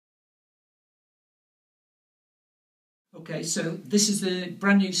Okay, so this is the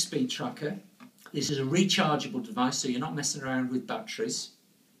brand new speed tracker. This is a rechargeable device, so you're not messing around with batteries,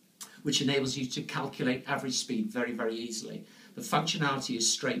 which enables you to calculate average speed very, very easily. The functionality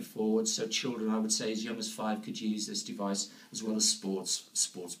is straightforward, so children, I would say, as young as 5 could use this device, as well as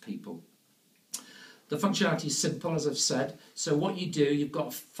sports people. The functionality is simple, as I've said. So what you do, you've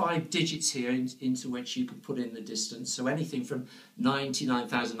got 5 digits here into which you can put in the distance. So anything from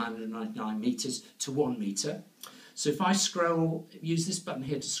 99,999 metres to 1 metre. So if I use this button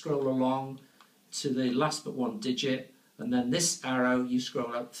here to scroll along to the last but 1 digit, and then this arrow, you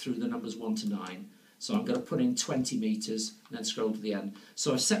scroll up through the numbers 1 to 9. So I'm going to put in 20 metres and then scroll to the end.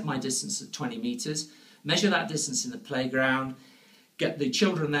 So I've set my distance at 20 metres. Measure that distance in the playground. Get the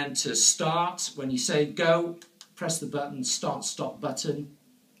children then to start. When you say go, press the button, stop button.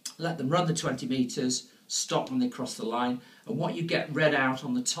 Let them run the 20 metres, stop when they cross the line. And what you get read out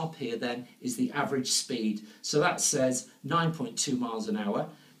on the top here then is the average speed. So that says 9.2 miles an hour.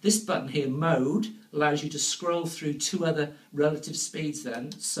 This button here, mode, allows you to scroll through 2 other relative speeds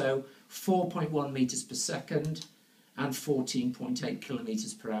then. So 4.1 metres per second and 14.8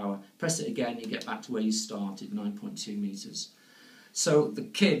 kilometres per hour. Press it again, you get back to where you started, 9.2 metres. So the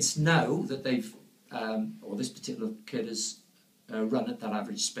kids know that they've, or this particular kid has run at that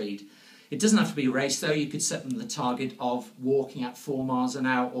average speed. It doesn't have to be a race though. You could set them the target of walking at 4 miles an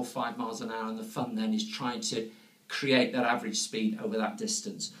hour or 5 miles an hour, and the fun then is trying to create that average speed over that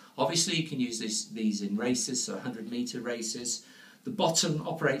distance. Obviously you can use these in races, so 100-metre races. The bottom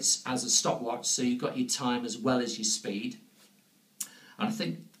operates as a stopwatch, so you've got your time as well as your speed. And I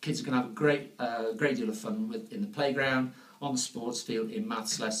think kids are going to have a great deal of fun in the playground, on the sports field, in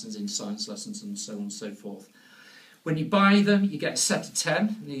maths lessons, in science lessons, and so on and so forth. When you buy them, you get a set of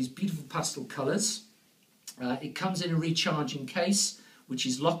 10, these beautiful pastel colours. It comes in a recharging case, which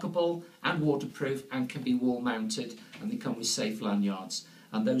is lockable and waterproof and can be wall mounted, and they come with safe lanyards.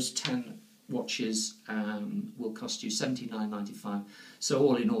 And those 10 watches will cost you £79.95, so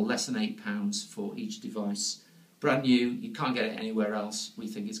all in all less than £8 for each device. Brand new, you can't get it anywhere else. We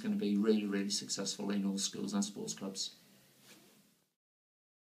think it's going to be really, really successful in all schools and sports clubs.